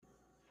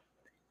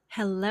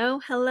Hello,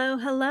 hello,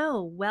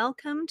 hello.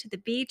 Welcome to the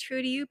Be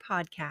True to You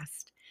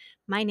podcast.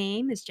 My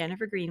name is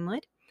Jennifer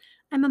Greenwood.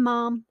 I'm a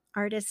mom,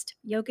 artist,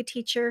 yoga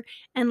teacher,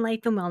 and life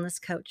and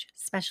wellness coach,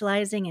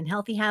 specializing in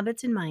healthy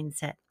habits and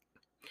mindset.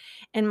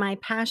 And my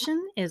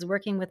passion is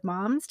working with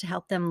moms to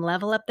help them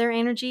level up their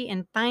energy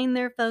and find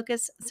their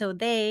focus so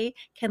they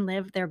can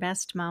live their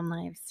best mom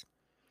lives.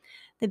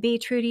 The Be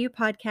True to You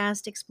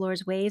podcast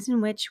explores ways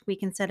in which we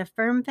can set a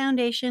firm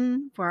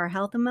foundation for our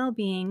health and well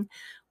being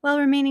while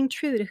remaining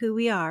true to who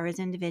we are as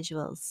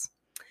individuals.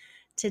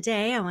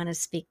 Today, I want to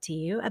speak to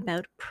you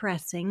about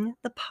pressing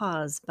the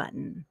pause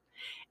button.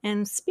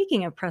 And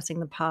speaking of pressing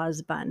the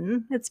pause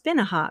button, it's been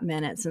a hot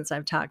minute since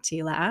I've talked to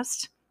you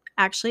last.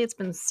 Actually, it's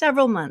been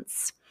several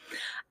months.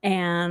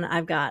 And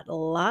I've got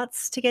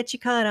lots to get you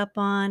caught up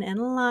on and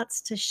lots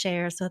to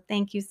share. So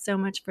thank you so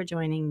much for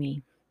joining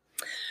me.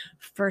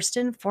 First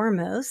and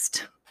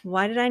foremost,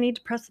 why did I need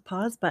to press the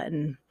pause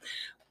button?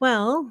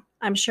 Well,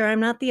 I'm sure I'm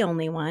not the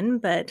only one,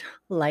 but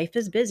life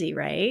is busy,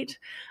 right?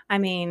 I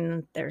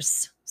mean,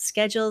 there's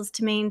schedules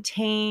to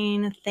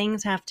maintain,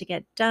 things have to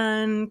get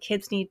done,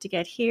 kids need to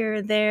get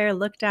here, there,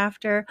 looked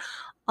after,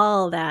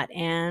 all that.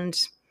 And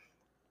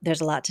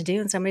there's a lot to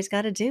do, and somebody's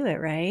got to do it,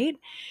 right?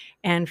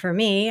 And for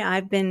me,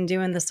 I've been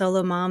doing the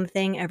solo mom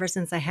thing ever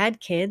since I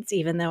had kids,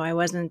 even though I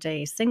wasn't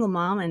a single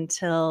mom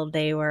until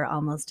they were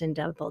almost in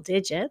double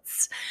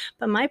digits.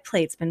 But my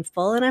plate's been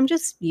full, and I'm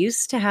just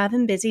used to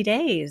having busy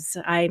days.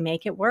 I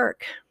make it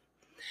work.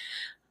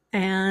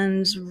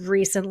 And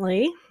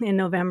recently, in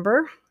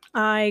November,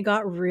 I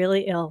got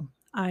really ill.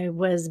 I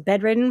was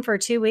bedridden for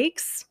 2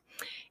 weeks.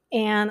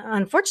 And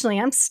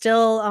unfortunately, I'm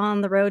still on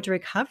the road to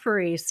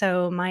recovery.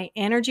 So my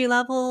energy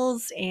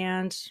levels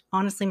and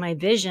honestly, my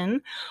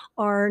vision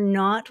are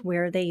not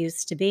where they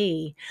used to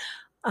be.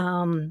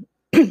 Um,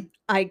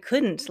 I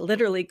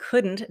literally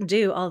couldn't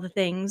do all the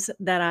things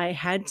that I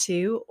had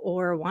to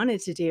or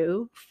wanted to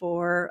do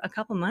for a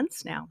couple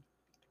months now.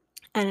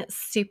 And it's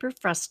super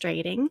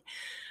frustrating,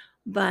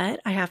 but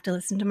I have to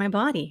listen to my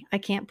body. I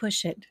can't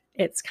push it.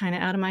 It's kind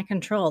of out of my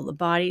control. The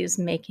body is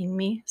making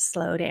me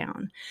slow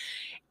down.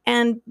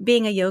 And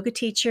being a yoga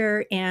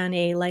teacher and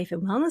a life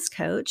and wellness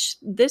coach,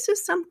 this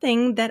is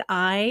something that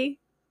I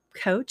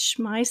coach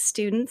my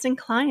students and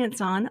clients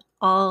on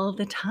all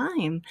the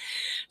time.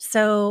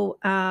 So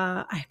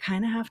I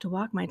kind of have to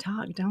walk my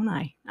talk, don't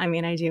I? I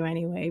mean, I do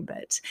anyway,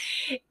 but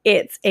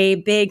it's a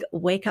big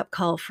wake up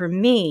call for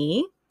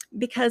me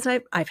because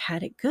I've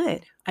had it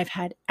good. I've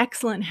had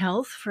excellent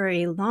health for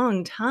a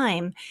long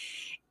time.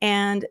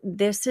 And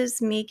this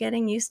is me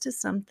getting used to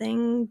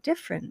something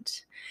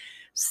different.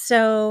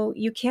 So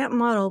you can't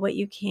model what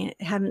you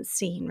haven't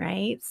seen,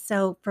 right?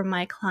 So for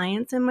my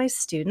clients and my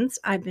students,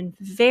 I've been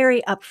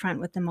very upfront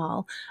with them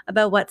all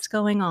about what's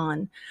going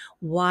on,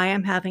 why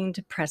I'm having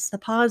to press the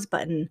pause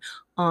button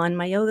on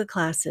my yoga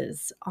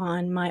classes,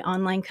 on my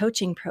online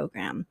coaching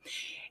program.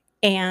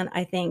 And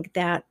I think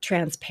that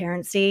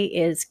transparency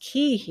is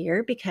key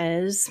here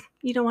because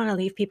you don't want to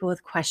leave people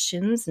with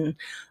questions and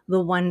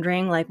the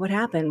wondering like what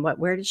happened,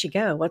 where did she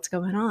go, what's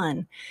going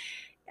on?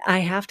 I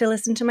have to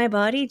listen to my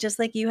body just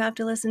like you have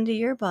to listen to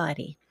your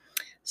body.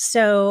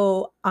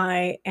 So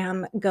I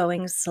am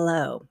going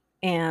slow.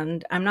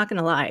 And I'm not going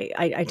to lie,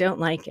 I don't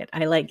like it.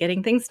 I like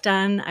getting things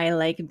done. I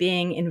like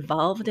being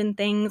involved in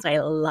things. I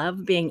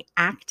love being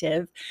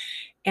active.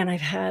 And I've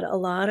had a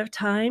lot of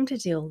time to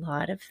do a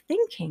lot of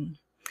thinking.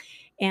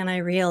 And I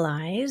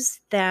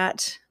realize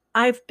that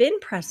I've been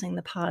pressing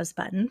the pause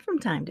button from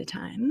time to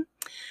time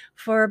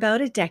for about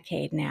a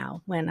decade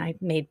now when I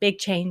made big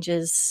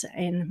changes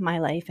in my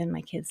life and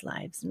my kids'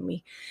 lives. And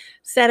we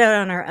set out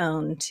on our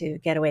own to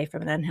get away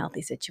from an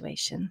unhealthy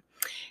situation.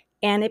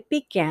 And it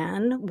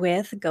began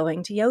with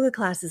going to yoga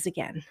classes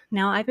again.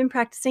 Now, I've been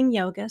practicing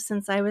yoga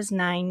since I was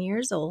 9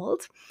 years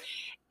old.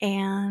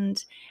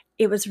 And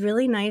it was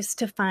really nice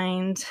to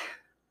find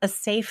a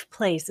safe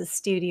place, a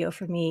studio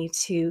for me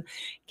to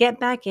get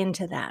back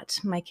into that.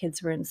 My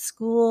kids were in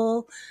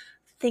school.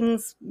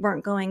 Things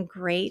weren't going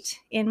great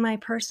in my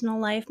personal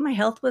life. My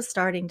health was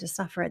starting to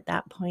suffer at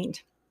that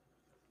point.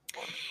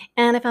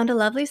 And I found a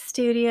lovely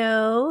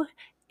studio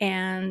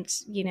and,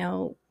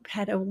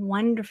 had a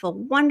wonderful,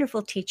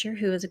 wonderful teacher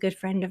who is a good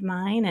friend of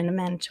mine and a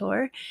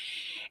mentor.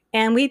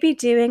 And we'd be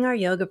doing our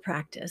yoga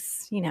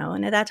practice,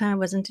 and at that time I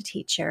wasn't a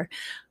teacher.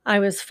 I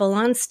was full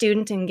on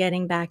student and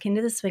getting back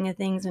into the swing of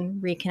things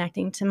and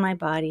reconnecting to my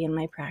body and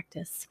my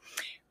practice.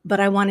 But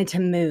I wanted to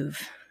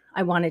move.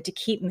 I wanted to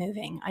keep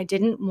moving. I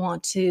didn't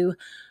want to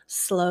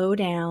slow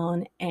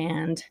down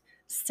and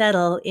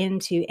settle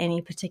into any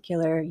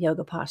particular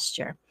yoga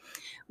posture,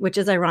 which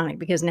is ironic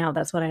because now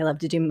that's what I love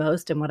to do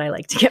most and what I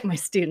like to get my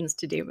students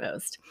to do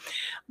most.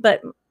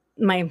 But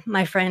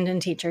my friend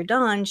and teacher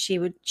Dawn, she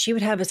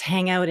would have us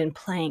hang out in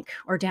plank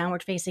or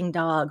downward facing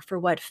dog for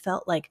what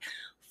felt like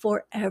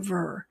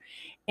forever.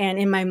 And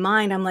in my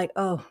mind, I'm like,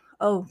 oh,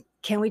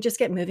 can we just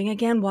get moving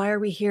again? Why are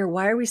we here?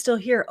 Why are we still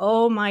here?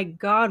 Oh my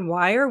God,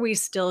 why are we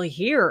still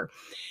here?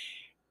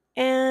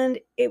 And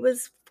it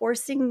was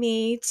forcing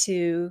me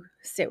to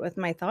sit with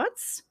my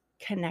thoughts,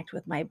 connect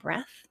with my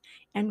breath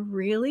and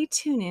really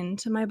tune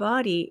into my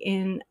body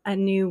in a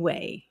new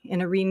way,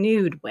 in a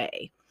renewed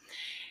way.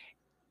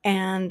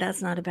 And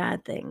that's not a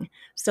bad thing.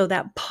 So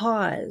that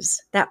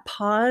pause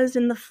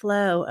in the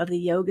flow of the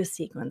yoga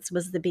sequence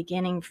was the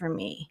beginning for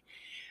me.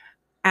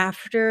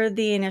 After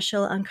the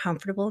initial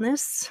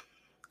uncomfortableness,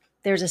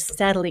 there's a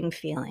settling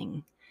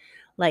feeling.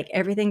 Like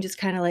everything just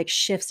kind of like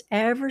shifts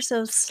ever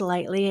so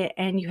slightly,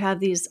 and you have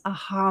these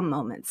aha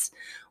moments,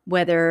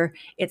 whether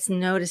it's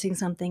noticing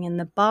something in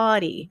the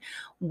body,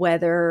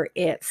 whether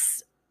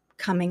it's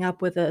coming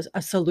up with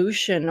a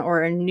solution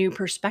or a new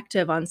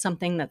perspective on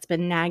something that's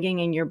been nagging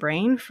in your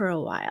brain for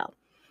a while.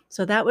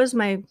 So that was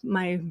my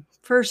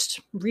first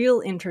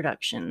real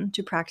introduction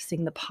to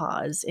practicing the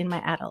pause in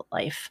my adult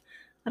life.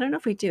 I don't know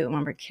if we do it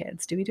when we're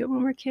kids. Do we do it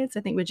when we're kids?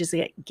 I think we just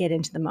get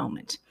into the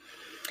moment.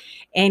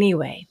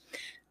 Anyway,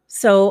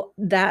 so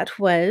that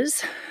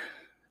was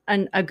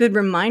a good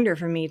reminder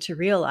for me to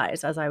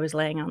realize as I was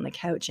laying on the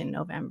couch in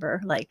November,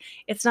 like,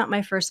 it's not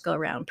my first go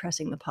around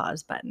pressing the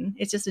pause button.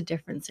 It's just a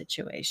different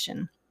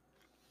situation.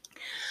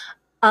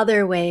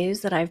 Other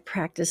ways that I've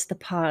practiced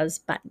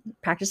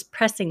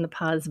pressing the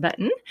pause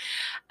button,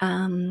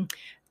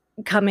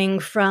 coming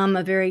from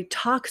a very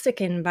toxic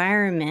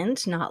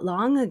environment not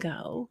long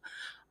ago,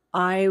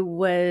 I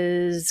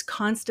was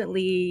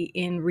constantly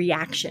in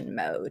reaction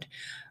mode.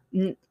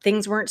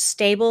 Things weren't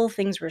stable,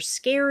 things were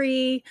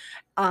scary.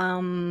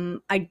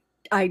 I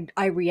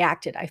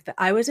reacted.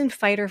 I was in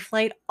fight or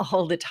flight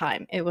all the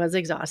time. It was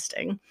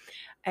exhausting.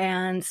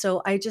 And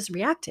so I just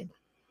reacted.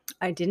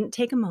 I didn't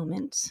take a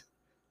moment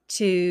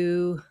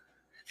to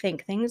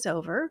think things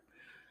over.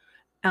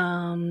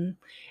 Um,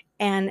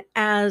 and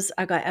as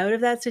I got out of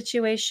that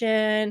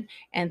situation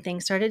and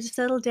things started to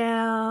settle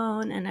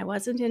down and I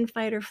wasn't in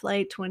fight or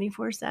flight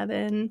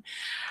 24/7,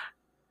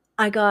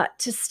 I got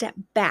to step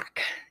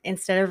back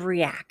instead of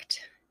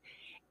react.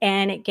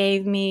 And it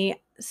gave me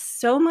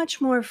so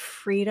much more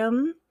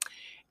freedom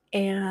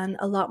and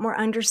a lot more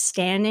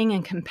understanding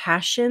and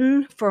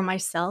compassion for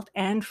myself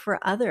and for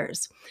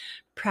others.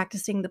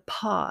 Practicing the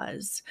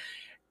pause,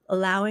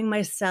 allowing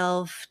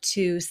myself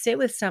to sit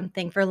with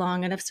something for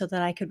long enough so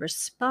that I could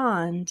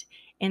respond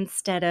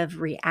instead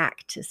of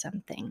react to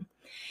something.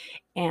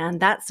 And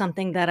that's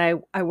something that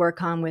I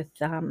work on with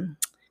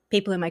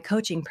people in my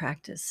coaching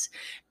practice,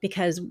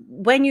 because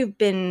when you've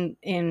been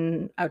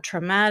in a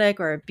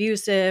traumatic or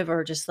abusive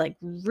or just like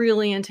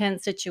really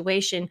intense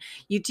situation,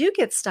 you do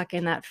get stuck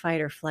in that fight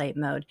or flight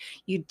mode.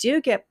 You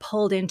do get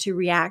pulled into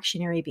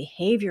reactionary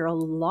behavior a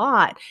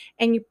lot,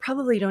 and you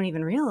probably don't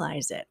even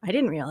realize it. I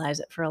didn't realize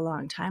it for a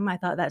long time. I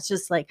thought that's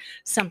just like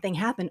something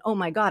happened. Oh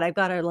my God, I've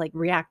got to like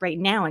react right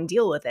now and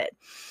deal with it.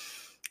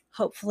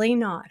 Hopefully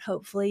not.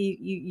 Hopefully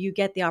you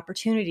get the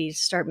opportunity to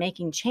start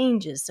making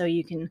changes so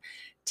you can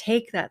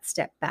take that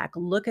step back,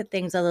 look at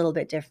things a little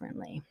bit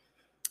differently.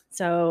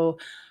 So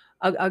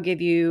I'll give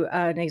you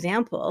an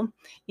example.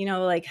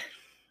 Like,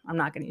 I'm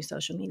not going to use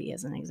social media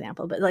as an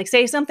example, but like,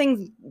 say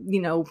something's,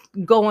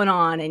 going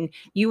on and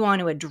you want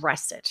to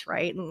address it,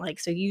 right? And like,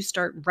 so you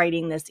start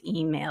writing this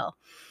email.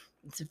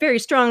 It's a very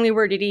strongly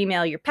worded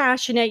email. You're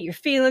passionate, you're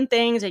feeling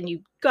things, and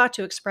you've got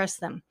to express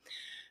them.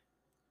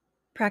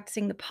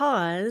 Practicing the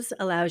pause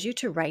allows you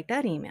to write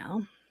that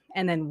email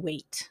and then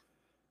wait.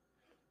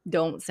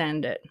 Don't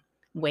send it.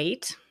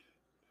 Wait.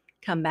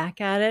 Come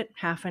back at it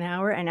half an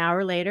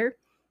hour later.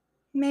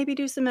 Maybe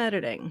do some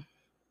editing.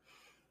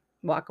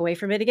 Walk away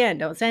from it again.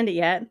 Don't send it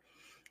yet.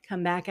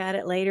 Come back at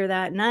it later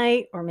that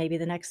night or maybe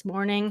the next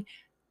morning.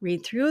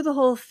 Read through the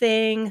whole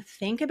thing.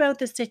 Think about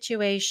the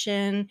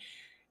situation.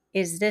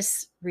 Is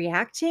this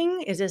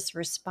reacting? Is this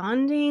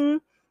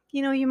responding?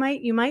 You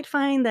might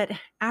find that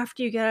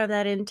after you get out of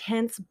that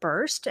intense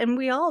burst, and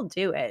we all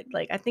do it,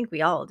 like, I think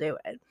we all do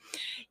it,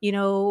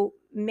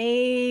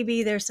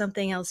 maybe there's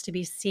something else to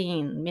be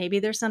seen. Maybe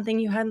there's something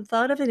you hadn't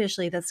thought of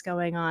initially that's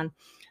going on.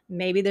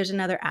 Maybe there's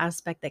another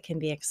aspect that can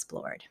be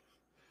explored.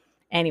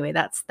 Anyway,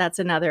 that's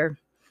another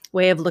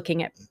way of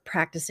looking at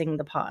practicing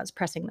the pause,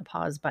 pressing the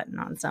pause button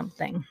on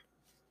something.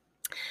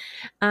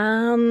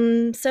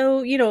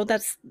 So,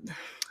 let's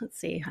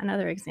see,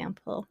 another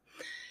example.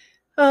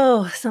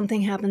 Oh,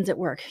 something happens at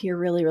work. You're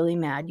really, really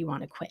mad. You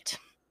want to quit.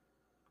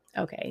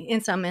 Okay.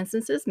 In some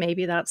instances,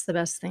 maybe that's the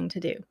best thing to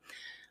do.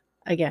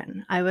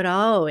 Again, I would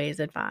always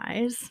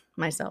advise,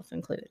 myself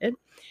included,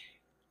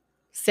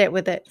 sit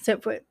with it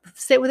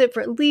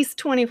for at least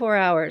 24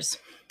 hours.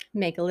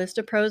 Make a list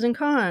of pros and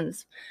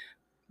cons.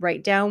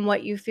 Write down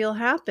what you feel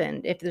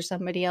happened. If there's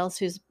somebody else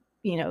who's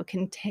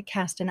can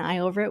cast an eye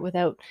over it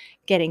without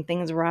getting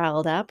things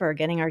riled up or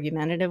getting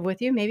argumentative with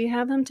you, maybe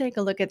have them take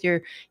a look at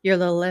your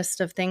little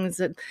list of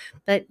things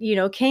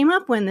that came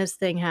up when this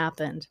thing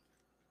happened.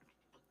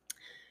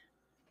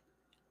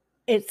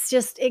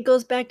 It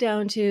goes back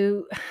down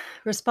to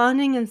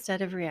responding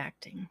instead of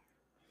reacting.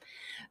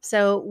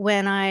 So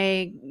when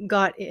I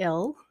got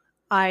ill,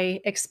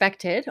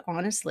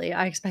 honestly,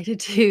 I expected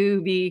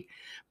to be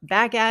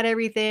back at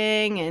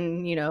everything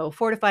in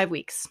 4 to 5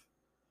 weeks.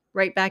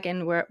 right back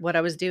in where what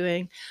I was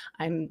doing.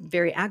 I'm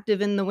very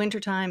active in the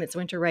wintertime. It's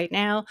winter right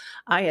now.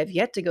 I have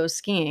yet to go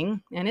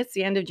skiing, and it's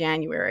the end of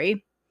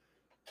January.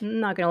 I'm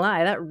not gonna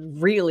lie, that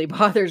really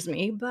bothers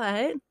me,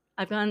 but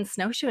I've gone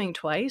snowshoeing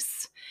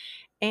twice,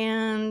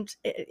 and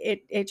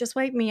it just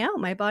wiped me out.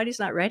 My body's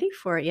not ready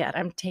for it yet.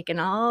 I'm taking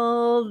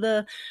all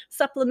the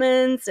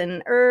supplements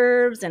and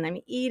herbs, and I'm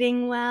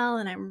eating well,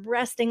 and I'm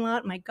resting a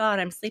lot. My God,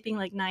 I'm sleeping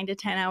like 9 to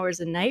 10 hours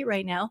a night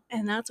right now,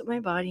 and that's what my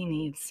body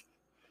needs.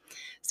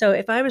 So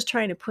if I was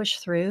trying to push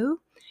through,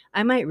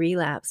 I might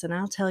relapse, and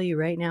I'll tell you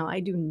right now, I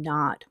do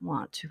not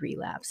want to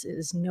relapse. It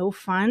is no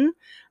fun.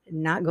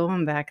 Not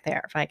going back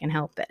there if I can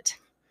help it.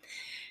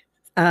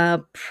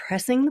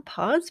 Pressing the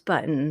pause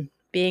button,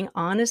 being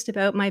honest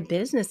about my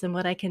business and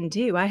what I can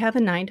do. I have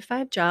a 9 to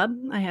 5 job.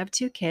 I have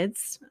 2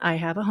 kids. I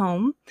have a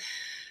home.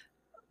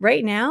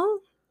 Right now,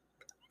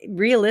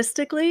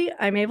 realistically,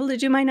 I'm able to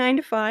do my 9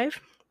 to 5.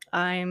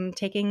 I'm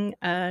taking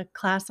a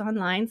class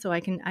online, so I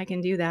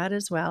can do that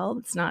as well.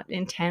 It's not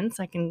intense.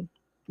 I can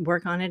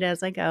work on it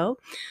as I go.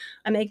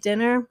 I make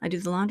dinner, I do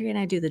the laundry, and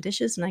I do the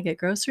dishes, and I get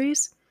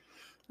groceries.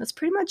 That's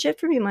pretty much it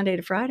for me Monday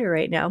to Friday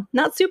right now.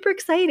 Not super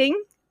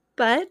exciting,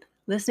 but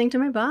listening to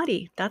my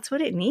body. That's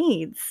what it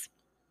needs.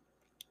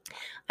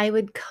 I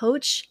would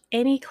coach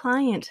any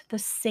client the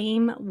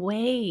same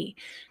way.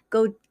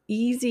 Go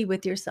easy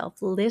with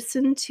yourself.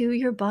 Listen to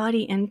your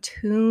body and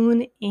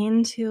tune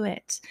into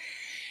it.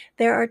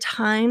 There are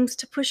times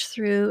to push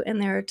through and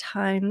there are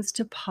times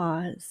to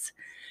pause.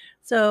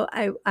 So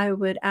I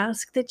would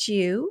ask that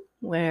you,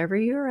 wherever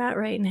you're at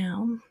right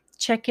now,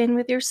 check in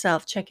with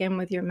yourself, check in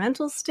with your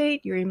mental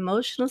state, your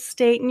emotional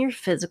state, and your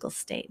physical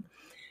state.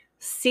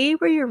 See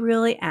where you're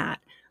really at.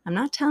 I'm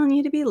not telling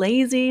you to be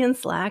lazy and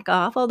slack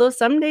off, although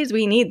some days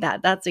we need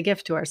that. That's a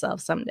gift to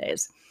ourselves some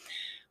days.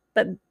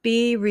 But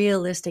be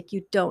realistic.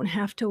 You don't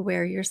have to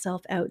wear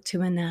yourself out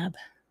to a nub,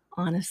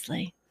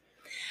 honestly.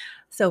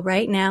 So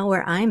right now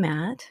where I'm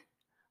at,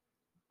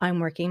 I'm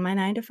working my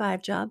 9 to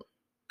 5 job.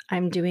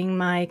 I'm doing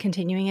my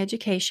continuing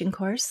education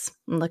course.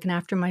 I'm looking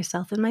after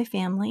myself and my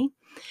family.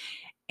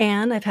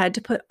 And I've had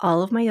to put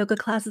all of my yoga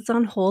classes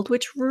on hold,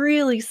 which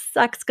really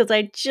sucks because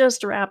I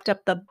just wrapped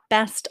up the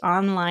best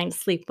online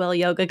sleep well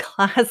yoga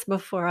class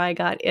before I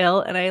got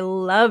ill, and I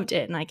loved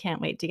it, and I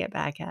can't wait to get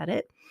back at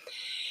it.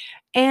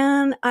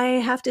 And I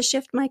have to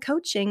shift my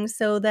coaching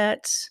so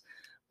that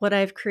what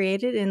I've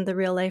created in the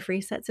real life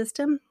reset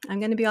system, I'm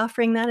going to be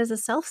offering that as a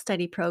self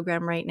study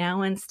program right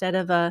now instead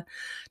of a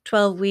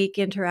 12-week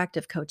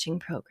interactive coaching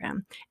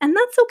program. And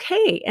that's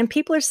okay. And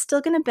people are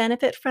still going to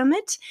benefit from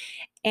it.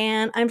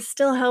 And I'm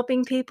still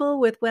helping people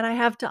with what I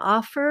have to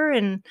offer.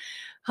 And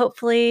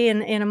hopefully,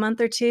 in a month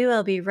or two,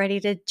 I'll be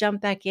ready to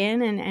jump back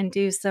in and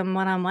do some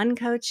one on one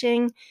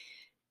coaching.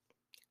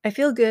 I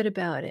feel good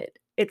about it.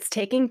 It's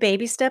taking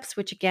baby steps,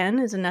 which again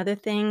is another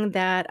thing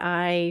that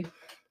I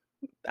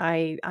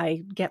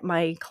get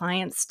my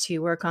clients to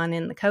work on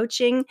in the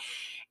coaching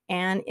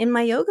and in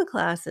my yoga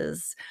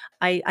classes.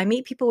 I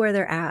meet people where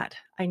they're at.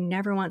 I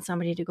never want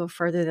somebody to go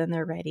further than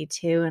they're ready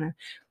to, and I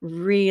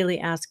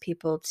really ask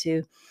people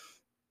to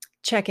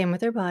check in with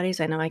their bodies.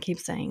 I know I keep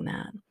saying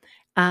that.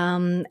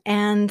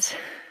 And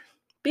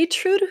be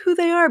true to who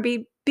they are.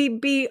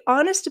 Be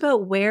honest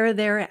about where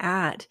they're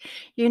at.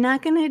 You're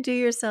not going to do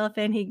yourself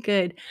any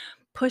good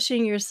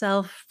pushing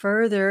yourself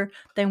further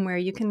than where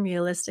you can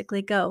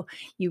realistically go.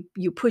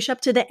 You push up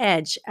to the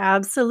edge,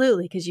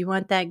 absolutely, because you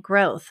want that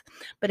growth.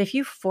 But if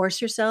you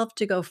force yourself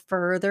to go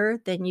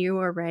further than you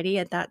are ready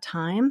at that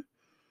time,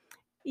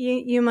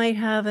 you might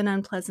have an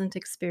unpleasant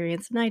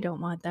experience, and I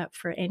don't want that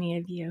for any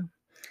of you.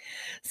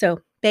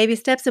 So, baby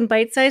steps and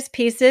bite-sized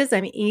pieces.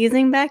 I'm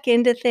easing back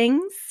into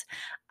things.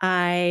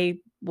 I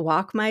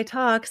walk my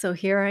talk. So,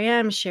 here I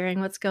am sharing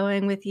what's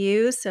going with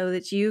you so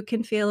that you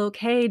can feel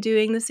okay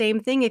doing the same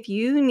thing if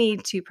you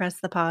need to press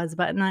the pause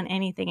button on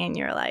anything in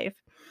your life.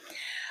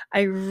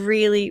 I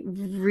really,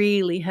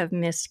 really have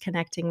missed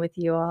connecting with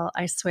you all.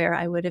 I swear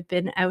I would have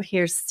been out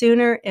here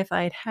sooner if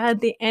I'd had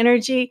the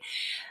energy.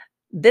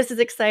 This is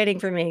exciting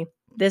for me.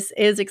 This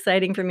is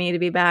exciting for me to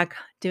be back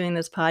doing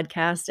this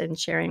podcast and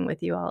sharing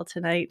with you all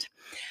tonight.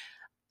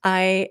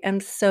 I am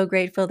so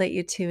grateful that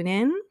you tune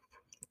in.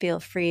 Feel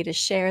free to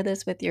share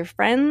this with your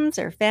friends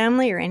or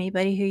family or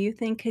anybody who you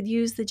think could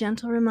use the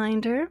gentle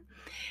reminder.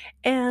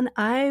 And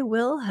I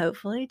will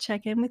hopefully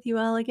check in with you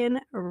all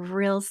again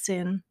real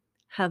soon.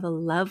 Have a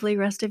lovely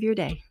rest of your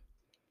day.